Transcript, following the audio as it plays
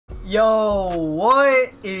Yo,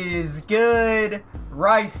 what is good,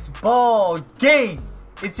 Rice Ball Gang?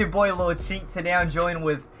 It's your boy Lil Chink. Today I'm joined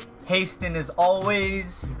with Haston as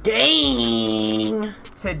always. Gang!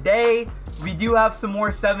 Today we do have some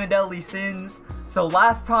more 7 Deadly Sins. So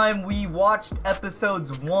last time we watched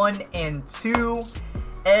episodes 1 and 2,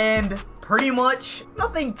 and pretty much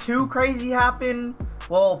nothing too crazy happened.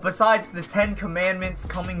 Well, besides the 10 Commandments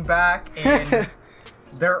coming back, and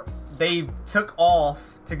they took off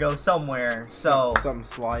to go somewhere. So something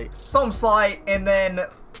slight. And then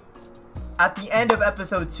at the end of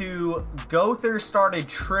episode 2, Gother started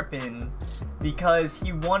tripping because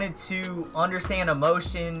he wanted to understand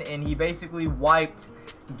emotion, and he basically wiped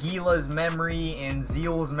Gila's memory and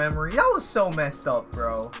Zeal's memory. That was so messed up,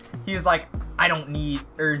 bro. He was like, I don't need,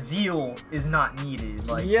 or Zeal is not needed.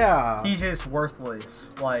 Like, yeah, he's just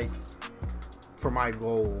worthless. Like, for my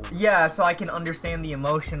goal. Yeah, so I can understand the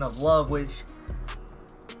emotion of love, which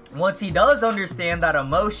once he does understand that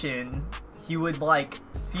emotion, he would like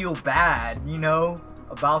feel bad, you know,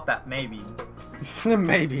 about that. Maybe.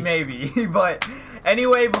 Maybe. But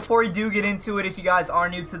anyway, before we do get into it, if you guys are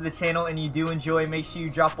new to the channel and you do enjoy, make sure you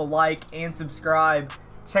drop a like and subscribe.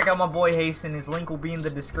 Check out my boy Haston. His link will be in the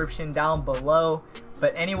description down below.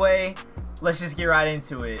 But anyway, let's just get right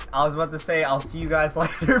into it. I was about to say I'll see you guys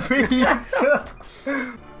later. Peace.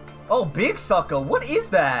 Oh, big sucker. What is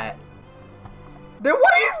that? Then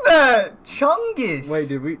what is that? Chungus. Wait,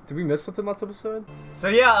 did we miss something last episode? So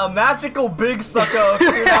yeah, a magical big sucker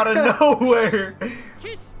appeared out of nowhere.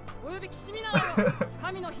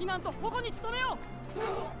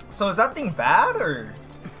 So is that thing bad or?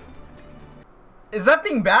 Is that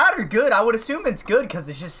thing bad or good? I would assume it's good because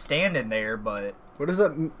it's just standing there, but. What is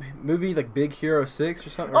that movie, like Big Hero 6 or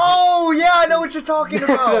something? Oh yeah, I know what you're talking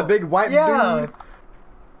about. That big white dude.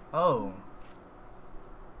 Oh.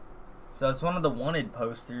 So it's one of the wanted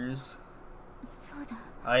posters.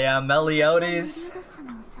 Oh yeah, Meliodas.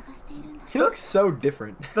 He looks so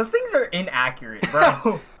different. Those things are inaccurate,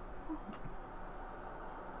 bro.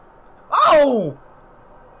 Oh!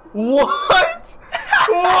 What?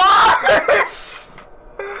 What?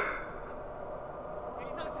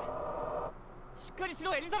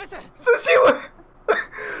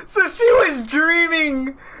 So she was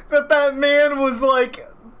dreaming that man was like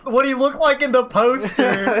what he looked like in the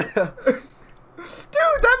poster. Dude,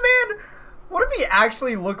 that man, what if he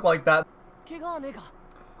actually looked like that?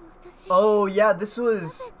 Oh yeah, this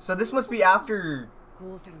must be after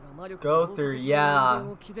Gother, yeah.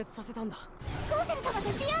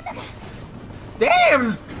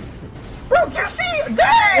 Damn! Bro, did you see?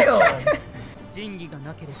 Damn!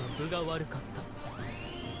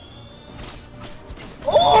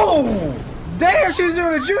 Oh! Damn, she was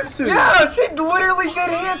doing a jutsu! Yeah, she literally did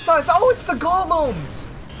hand signs. Oh, it's the golems!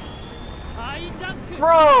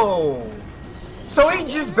 Bro! So he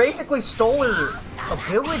just basically stole her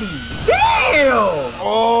ability. Damn!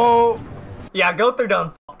 Oh! Yeah, Gother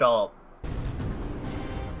done fucked up.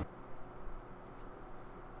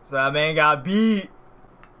 So that man got beat.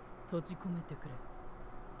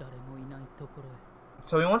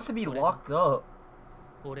 So he wants to be locked up.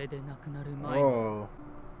 Whoa.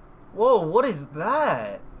 Whoa, what is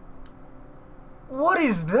that? What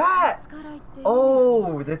is that?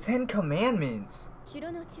 Oh, the 10 Commandments.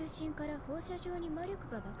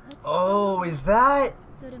 Oh, is that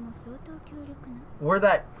where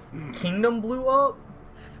that kingdom blew up?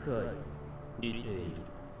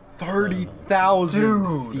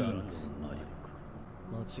 30,000 feet.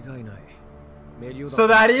 So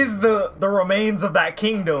that is the remains of that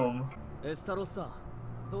kingdom.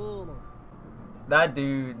 That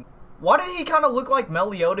dude. Why did he kind of look like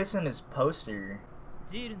Meliodas in his poster?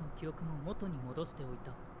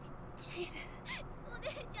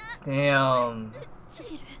 Damn.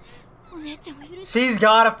 She's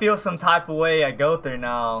gotta feel some type of way at Gother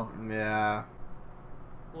now. Yeah.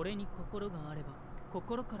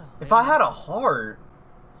 If I had a heart.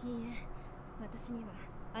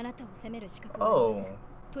 Oh.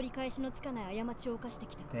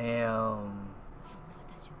 Damn.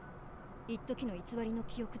 一時の偽りの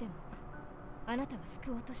記憶でもあなたは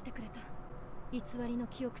救おうとしてくれた。偽りの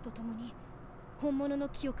記憶とともに本物の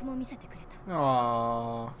記憶も見せてくれた。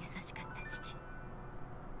Aww. 優しかった父。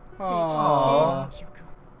 Aww.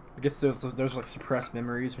 I guess those like suppressed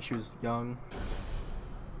memories when she was young.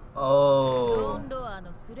 Oh.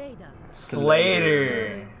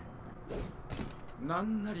 Slater.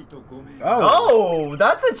 Oh,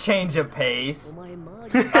 that's a change of pace.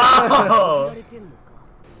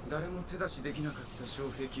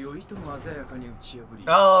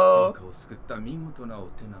 Oh.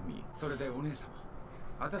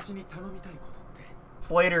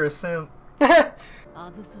 Slater a simp.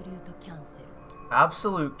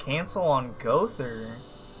 Absolute cancel on Gother.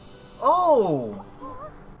 Oh!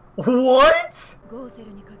 What?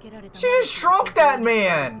 She just shrunk that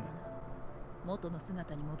man!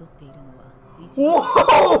 Whoa!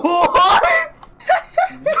 What?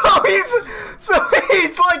 So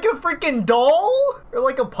he's like a freaking doll? Or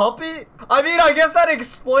like a puppet? I mean, I guess that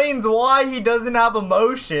explains why he doesn't have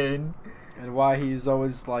emotion. And why he's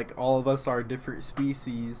always like, all of us are different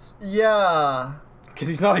species. Yeah. Because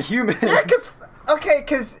he's not a human. Yeah, because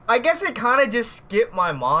I guess it kind of just skipped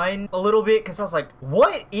my mind a little bit, because I was like,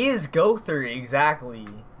 what is Gother exactly?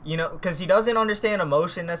 You know, because he doesn't understand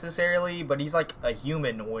emotion necessarily, but he's like a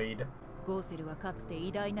humanoid.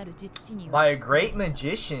 By a great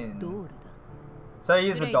magician. So he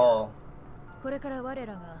is a doll.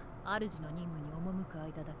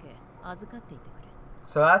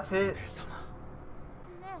 So that's it.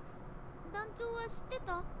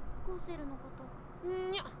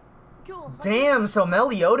 Damn, so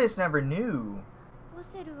Meliodas never knew.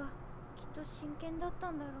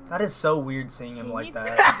 That is so weird seeing him like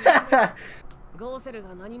that.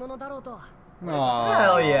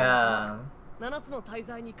 Hell yeah.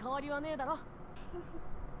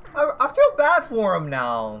 I feel bad for him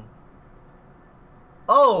now.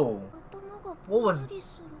 Oh. What was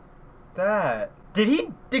that?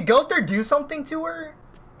 Did Gother do something to her?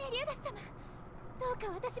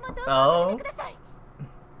 Oh.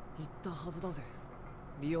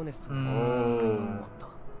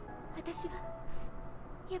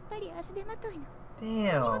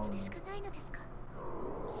 Damn.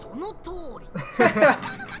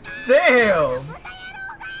 Damn.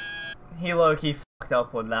 He low-key fucked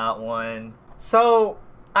up with that one. So,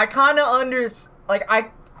 I kind of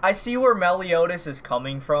I see where Meliodas is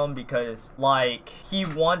coming from, because, like, he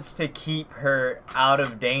wants to keep her out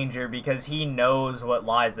of danger because he knows what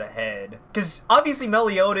lies ahead. Because, obviously,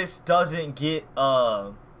 Meliodas doesn't get,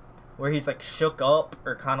 where he's, like, shook up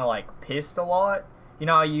or kind of, like, pissed a lot. You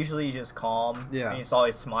know how usually he's just calm? Yeah. And he's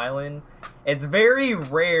always smiling? It's very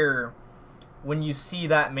rare when you see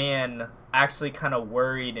that man actually kind of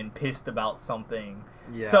worried and pissed about something.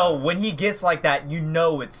 Yeah. So when he gets like that, you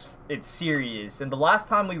know it's serious. And the last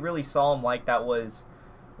time we really saw him like that was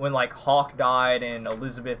when like Hawk died and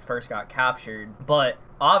Elizabeth first got captured. But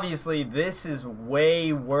obviously this is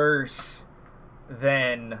way worse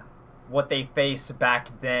than what they faced back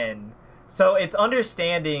then. So it's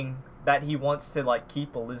understanding that he wants to like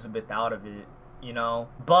keep Elizabeth out of it, you know?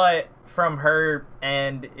 But from her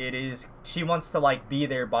end, she wants to like be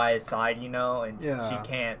there by his side, you know? And she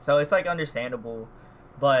can't. So it's like understandable.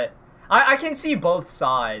 But I can see both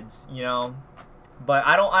sides, you know? But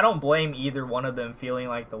I don't blame either one of them feeling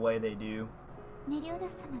like the way they do.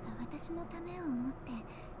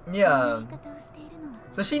 Yeah.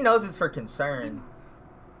 So she knows it's for concern.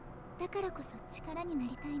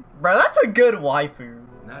 Bro, that's a good waifu.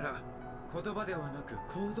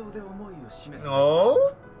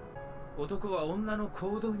 Oh?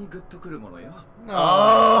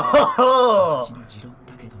 Oh!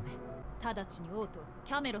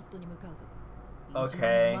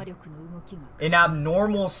 Okay. An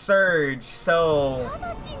abnormal surge, so...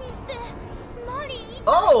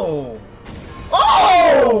 Oh!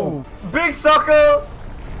 Oh! Big sucker!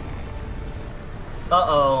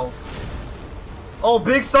 Uh-oh. Oh,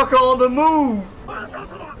 big sucker on the move!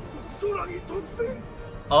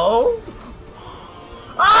 Oh?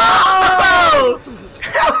 Oh!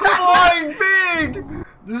 Flying pig!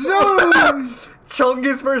 Zoom!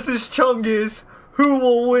 Chungus versus Chungus. Who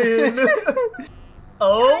will win?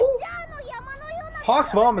 Oh?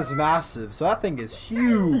 Hawk's mom is massive, so that thing is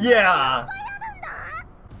huge. Yeah.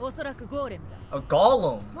 A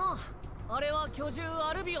golem.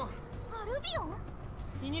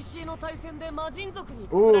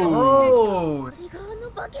 Oh.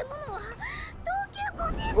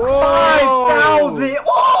 5,000.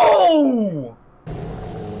 Oh.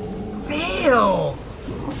 Damn.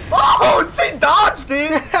 Oh, she dodged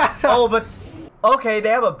it. Oh, but okay, they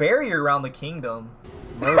have a barrier around the kingdom.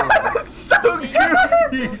 That's so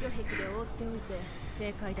goofy.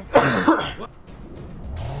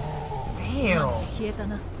 Damn.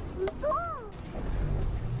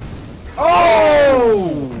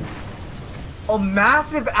 Oh! A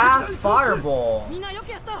massive ass fireball.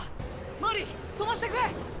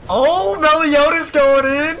 Oh, Meliodas going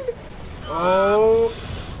in. Oh.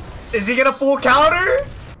 Is he gonna full counter?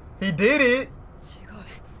 He did it.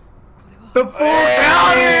 The full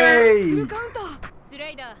counter!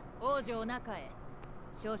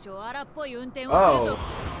 Oh.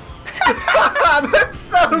 That's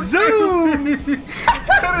so goofy.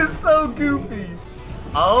 That is so goofy.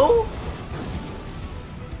 Oh?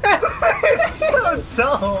 It's so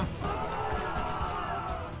dumb.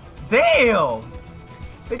 Damn!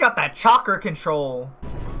 They got that chakra control.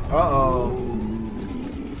 Uh-oh.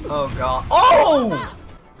 Oh god. Oh!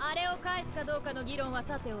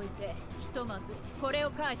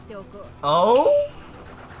 Oh?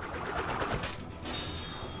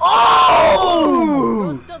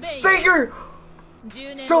 Oh! Sacred!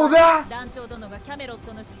 So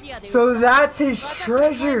that's his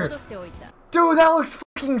treasure! Dude, that looks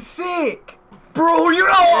fucking sick! Bro, you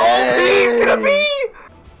know how OP he's gonna be?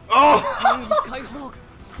 Oh!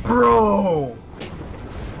 Bro!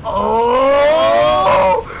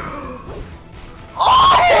 Oh!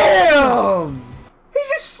 Oh! Damn! He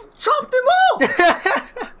just chopped him up!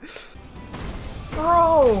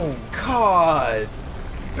 Bro! God!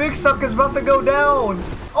 Big sucker's about to go down!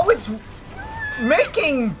 Oh, it's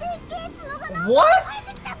making... What?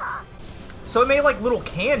 So it made like little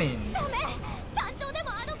cannons.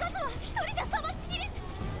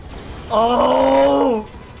 Oh!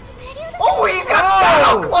 Oh, he's got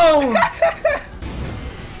shadow clones!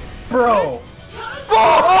 Bro!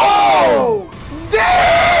 Oh!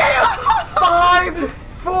 Damn! 5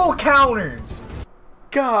 full counters!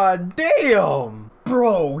 God damn!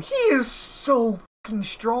 Bro, he is so fucking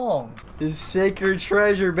strong. His sacred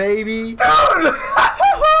treasure, baby! Dude!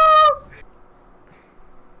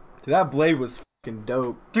 Dude, that blade was fucking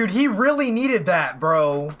dope. Dude, he really needed that,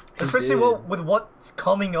 bro. Especially with what's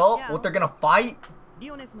coming up, what they're gonna fight.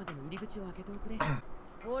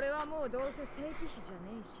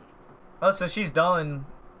 Oh, so she's done.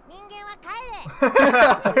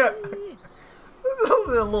 This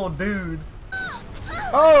little dude.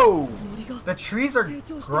 Oh! The trees are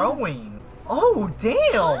growing. Oh,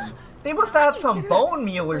 damn! They must have had some bone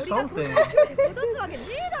meal or something.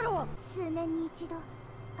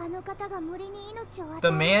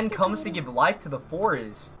 The man comes to give life to the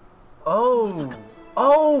forest. Oh.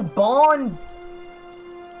 Oh, Bond.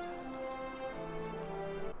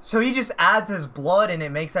 So he just adds his blood and it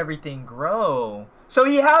makes everything grow. So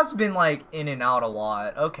he has been like in and out a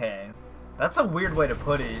lot. Okay. That's a weird way to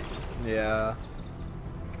put it. Yeah.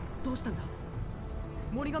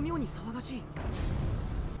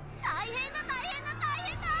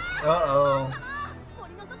 Uh-oh.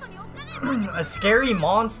 A scary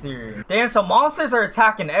monster. Damn, so monsters are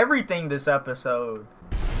attacking everything this episode.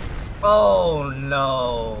 Oh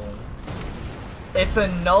no. It's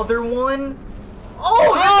another one?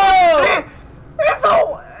 Oh! It's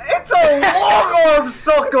a long arm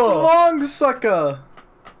sucker! Long sucker!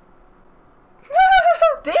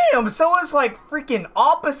 Damn, so it's like freaking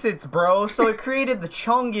opposites, bro. So it created the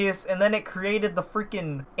Chungus, and then it created the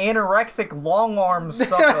freaking anorexic long arm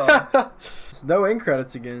sucker. There's no end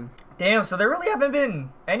credits again. Damn, so there really haven't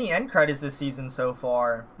been any end credits this season so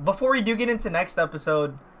far. Before we do get into next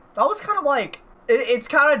episode, that was kind of like, it's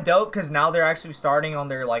kind of dope because now they're actually starting on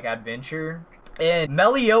their like adventure. And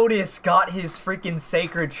Meliodas got his freaking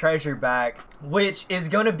sacred treasure back, which is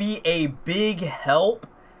gonna be a big help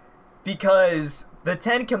because the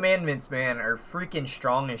 10 Commandments, man, are freaking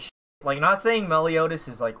strong as shit. Like, not saying Meliodas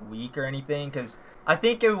is like weak or anything, because I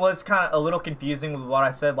think it was kind of a little confusing with what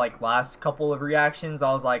I said like last couple of reactions.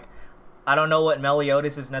 I was like, I don't know what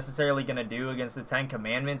Meliodas is necessarily gonna do against the 10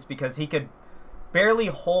 Commandments because he could barely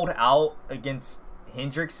hold out against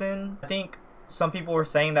Hendrickson. I think some people were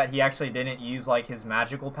saying that he actually didn't use like his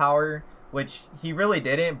magical power, which he really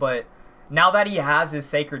didn't, but now that he has his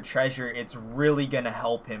sacred treasure, it's really gonna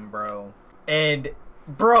help him, bro. And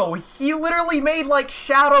bro, he literally made like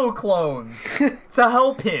shadow clones to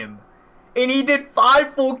help him. And he did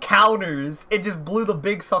 5 full counters. It just blew the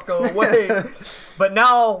big sucker away. But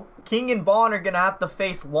now King and Bond are gonna have to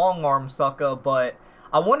face long arm sucker, but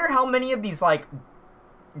I wonder how many of these like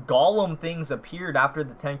golem things appeared after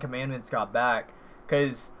the 10 Commandments got back,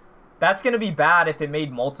 because that's gonna be bad if it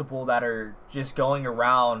made multiple that are just going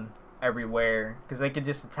around everywhere, because they could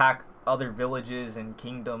just attack other villages and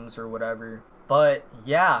kingdoms or whatever. But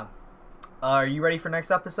yeah, are you ready for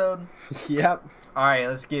next episode? Yep. All right,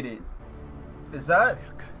 let's get it. Is that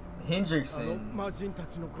Hendrickson?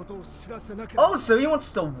 Oh, so he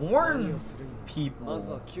wants to warn people.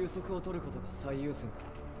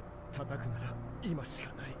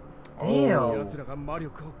 Damn.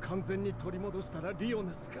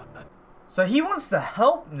 So he wants to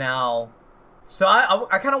help now. So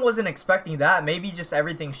I kind of wasn't expecting that. Maybe just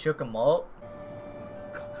everything shook him up.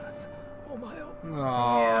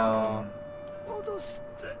 Aww.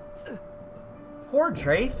 Poor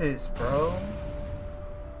Dreyfus, bro.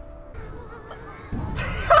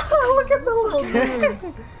 Look at the little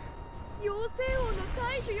dude.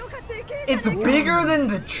 It's bigger than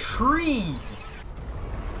the tree.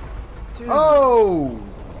 Dude, Oh!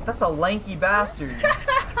 that's a lanky bastard.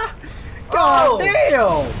 God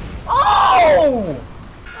damn! Oh!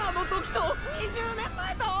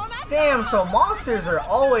 Damn, so monsters are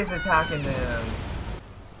always attacking them.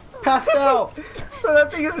 Passed out. Bro,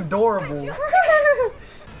 that thing is adorable.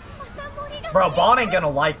 Bro, Bon ain't gonna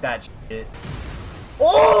like that shit.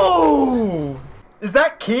 Oh! Is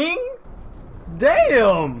that King?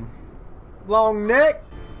 Damn! Long neck.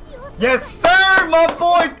 Yes, sir, my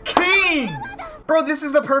boy King! Bro, this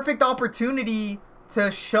is the perfect opportunity to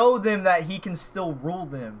show them that he can still rule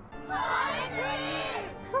them.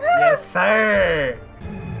 Yes, sir!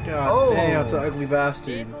 God damn, that's an ugly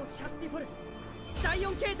bastard.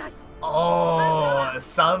 Oh,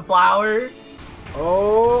 sunflower?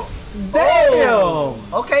 Oh,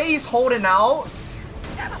 damn! Okay, he's holding out.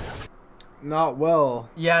 Not well.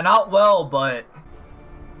 Yeah, not well, but...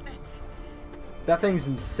 That thing's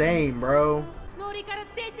insane, bro.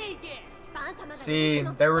 See,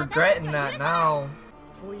 they're regretting that now.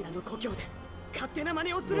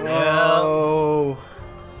 Oh.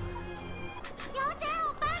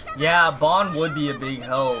 Yeah, Bon would be a big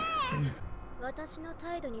help.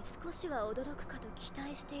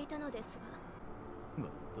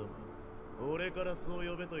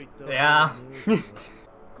 Yeah.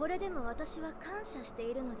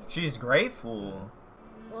 She's grateful.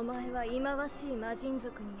 Where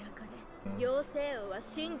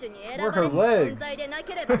are her legs?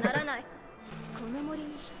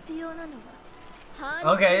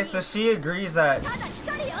 Okay, so she agrees that...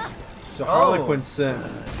 So Harlequin sent.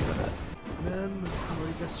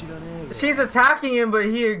 She's attacking him, but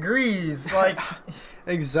he agrees. Like...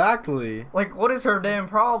 Exactly. Like, what is her damn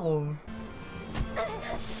problem?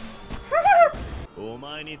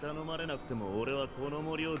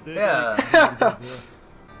 Yeah.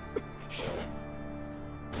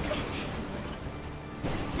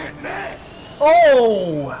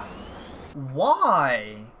 Oh!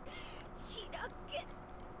 Why?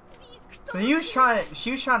 So she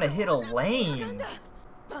was trying to hit a lane.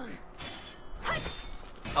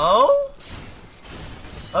 Oh?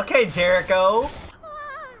 Okay, Jericho.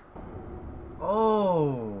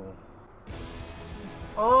 Oh.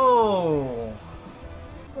 Oh.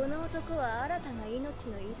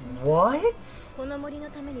 What?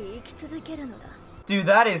 Dude,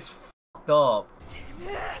 that is fucked up.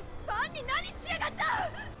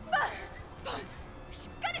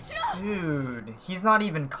 Dude, he's not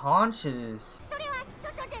even conscious.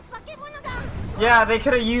 Yeah, they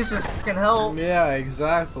could have used his fucking help. Yeah,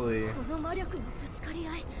 exactly.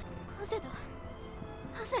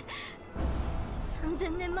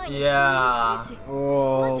 Yeah.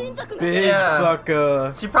 Oh, big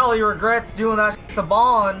sucker. She probably regrets doing that shit to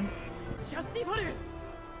Bon.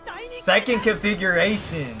 Second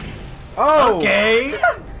configuration. Oh. Okay.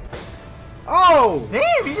 Oh.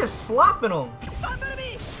 Damn, he's just slapping him.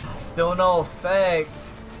 Still no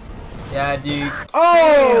effect. Yeah, dude.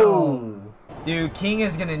 Oh. Damn. Dude, King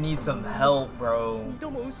is gonna need some help, bro.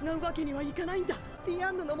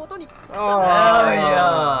 Oh.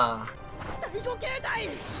 Yeah.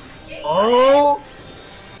 Oh.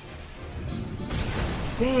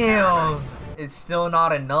 Damn. It's still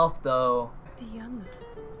not enough, though.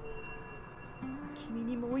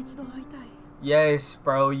 Yes,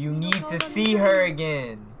 bro. You need to see her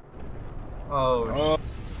again. Oh.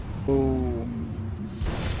 Oh.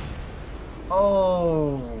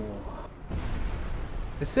 Oh.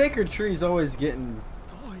 The sacred tree is always getting.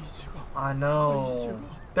 I know.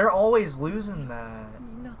 They're always losing that.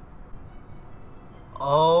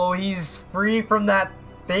 Oh, he's free from that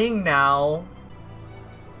thing now.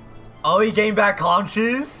 Oh, he came back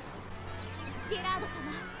conscious?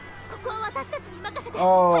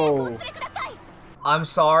 Oh. I'm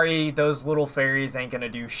sorry, those little fairies ain't gonna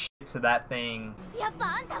do shit to that thing.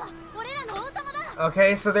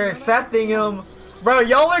 Okay, so they're accepting him. Bro,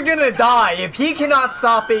 y'all are gonna die. If he cannot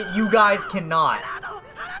stop it, you guys cannot.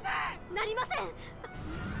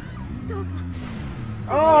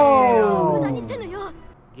 Oh.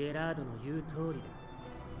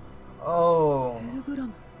 Oh.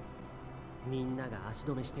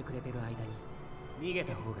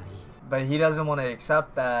 But he doesn't want to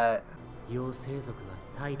accept that.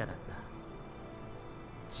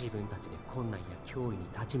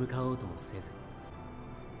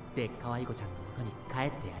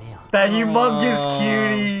 That humongous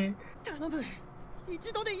cutie.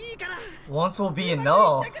 Once will be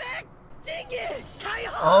enough.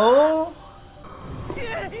 Oh?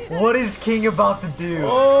 What is King about to do?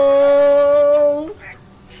 Oh.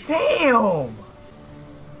 Damn!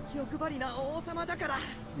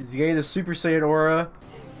 He's getting the Super Saiyan aura.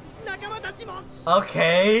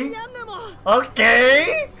 Okay.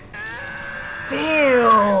 Okay.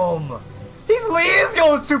 Damn. He's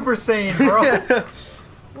going Super Saiyan, bro.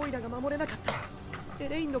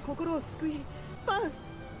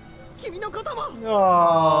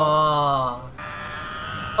 Aww.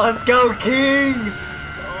 Let's go, King.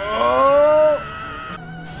 Oh.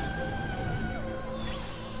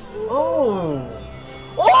 Oh.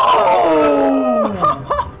 Oh.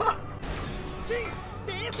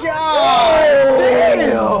 God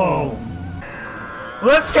damn.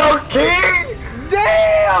 Let's go, King.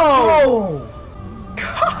 Damn. Oh.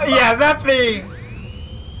 Yeah, that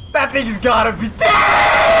thing's gotta be.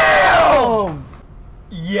 Damn.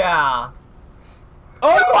 Yeah.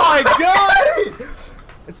 Oh my god!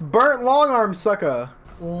 It's burnt long arm sucker.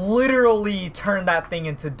 Literally turned that thing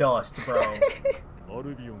into dust, bro.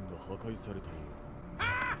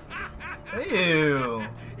 Ew.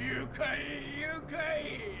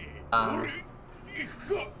 Oh.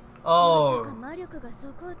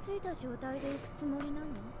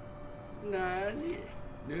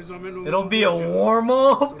 It'll be a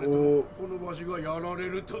warm-up? Oh.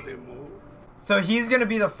 So he's gonna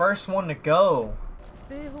be the first one to go.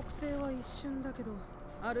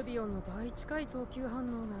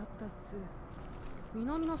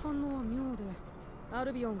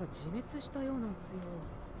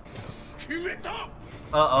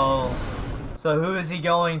 Uh-oh. So who is he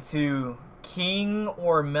going to? King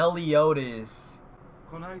or Meliodas?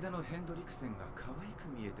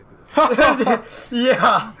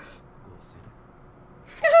 Yeah.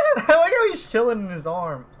 Look how he's chilling in his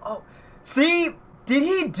arm. Oh, see? Did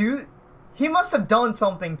he do... He must have done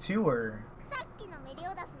something to her.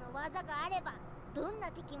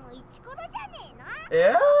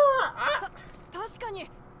 Yeah.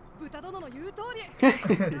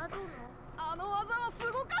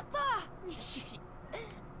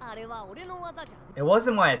 It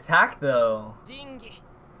wasn't my attack though.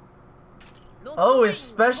 Oh, his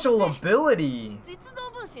special ability.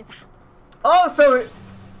 Oh, so...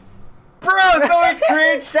 Bro, so it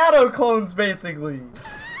creates shadow clones basically.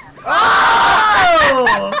 Oh!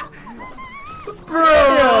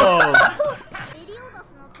 Bro!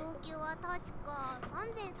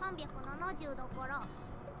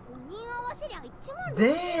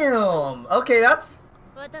 Damn! Okay, that's...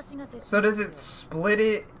 So does it split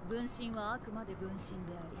it?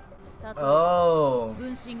 Oh.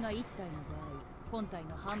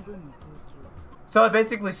 So it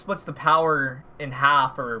basically splits the power in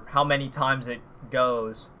half, or how many times it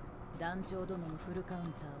goes.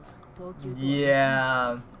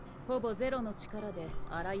 Yeah.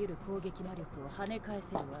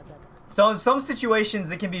 So in some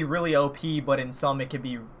situations it can be really OP, but in some it can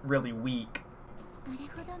be really weak.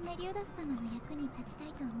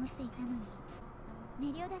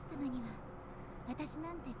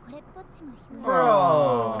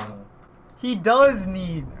 Bro, he does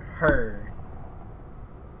need her.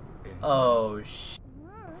 Oh shit.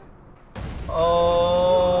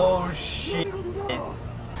 Oh shit.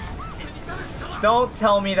 Don't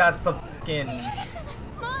tell me that's the fucking...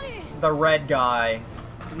 the red guy.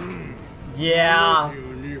 Yeah.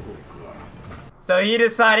 So he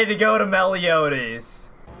decided to go to Meliodas.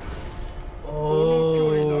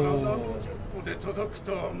 Oh.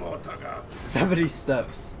 70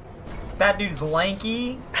 steps. That dude's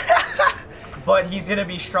lanky, but he's gonna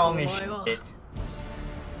be strong as shit.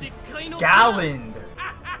 Galland.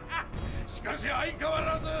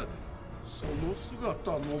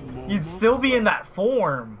 You'd still be in that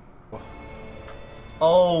form.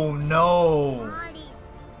 Oh no.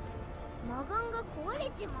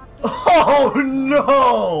 Oh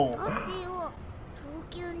no.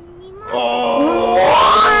 Oh,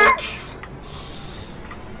 what?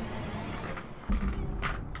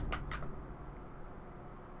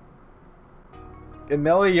 And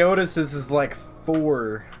Meliodas is like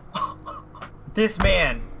 4. This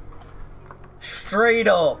man, straight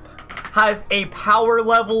up, has a power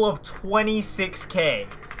level of 26k.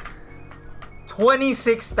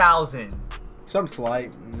 26,000. Some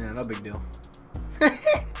slight. Nah, no big deal.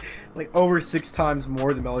 Like over 6 times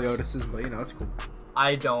more than Meliodas is, but you know, it's cool.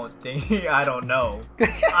 I don't think, I don't know.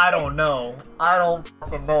 I don't know. I don't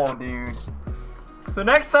fucking know, dude. So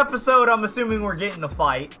next episode, I'm assuming we're getting a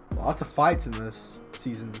fight. Lots of fights in this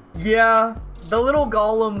season. Yeah, the little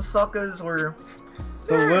golem suckers were...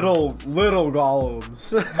 The little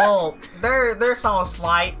golems. Well, they're some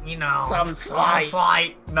slight, you know. Some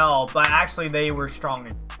slight. No, but actually they were strong.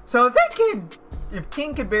 So if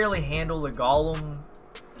King could barely handle the golem,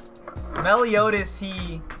 Meliodas,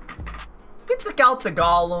 he It took out the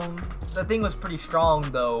golem. The thing was pretty strong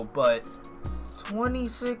though, but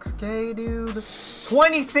 26k, dude.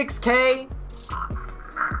 26k?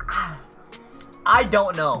 I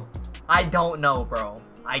don't know. I don't know, bro.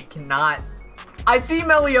 I cannot. I see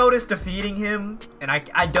Meliodas defeating him, and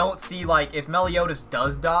I don't see, like, if Meliodas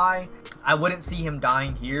does die, I wouldn't see him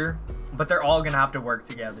dying here, but they're all gonna have to work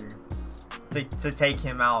together to take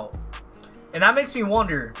him out. And that makes me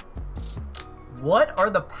wonder, what are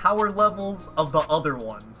the power levels of the other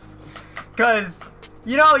ones? Because,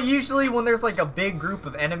 you know, usually when there's like a big group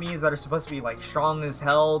of enemies that are supposed to be like strong as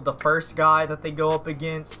hell, the first guy that they go up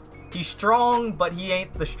against, he's strong, but he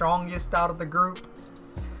ain't the strongest out of the group.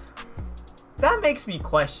 That makes me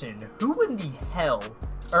question, who in the hell,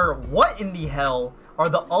 or what in the hell are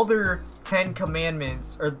the other 10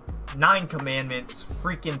 commandments, or 9 commandments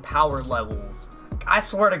freaking power levels? I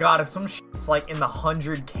swear to God, if some shit's like in the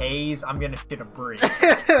 100Ks, I'm gonna shit a brick.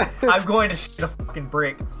 I'm going to shit a fucking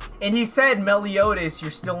brick. And he said, Meliodas,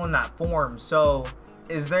 you're still in that form, so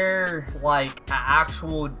is there like an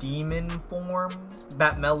actual demon form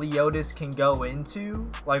that Meliodas can go into?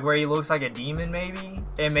 Like where he looks like a demon maybe?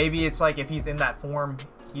 And maybe it's like if he's in that form,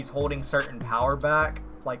 he's holding certain power back,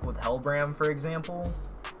 like with Hellbrand, for example.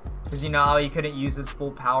 Because you know how he couldn't use his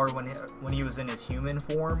full power when he was in his human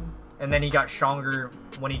form? And then he got stronger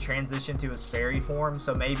when he transitioned to his fairy form.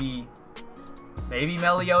 So maybe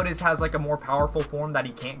Meliodas has like a more powerful form that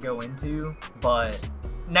he can't go into. But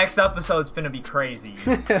next episode's finna be crazy.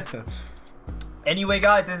 Anyway,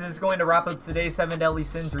 guys, this is going to wrap up today's 7 Deadly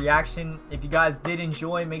Sins reaction. If you guys did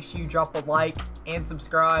enjoy, make sure you drop a like and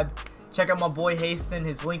subscribe. Check out my boy Haston.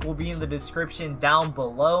 His link will be in the description down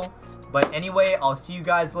below. But anyway, I'll see you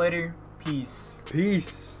guys later. Peace.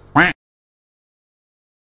 Peace.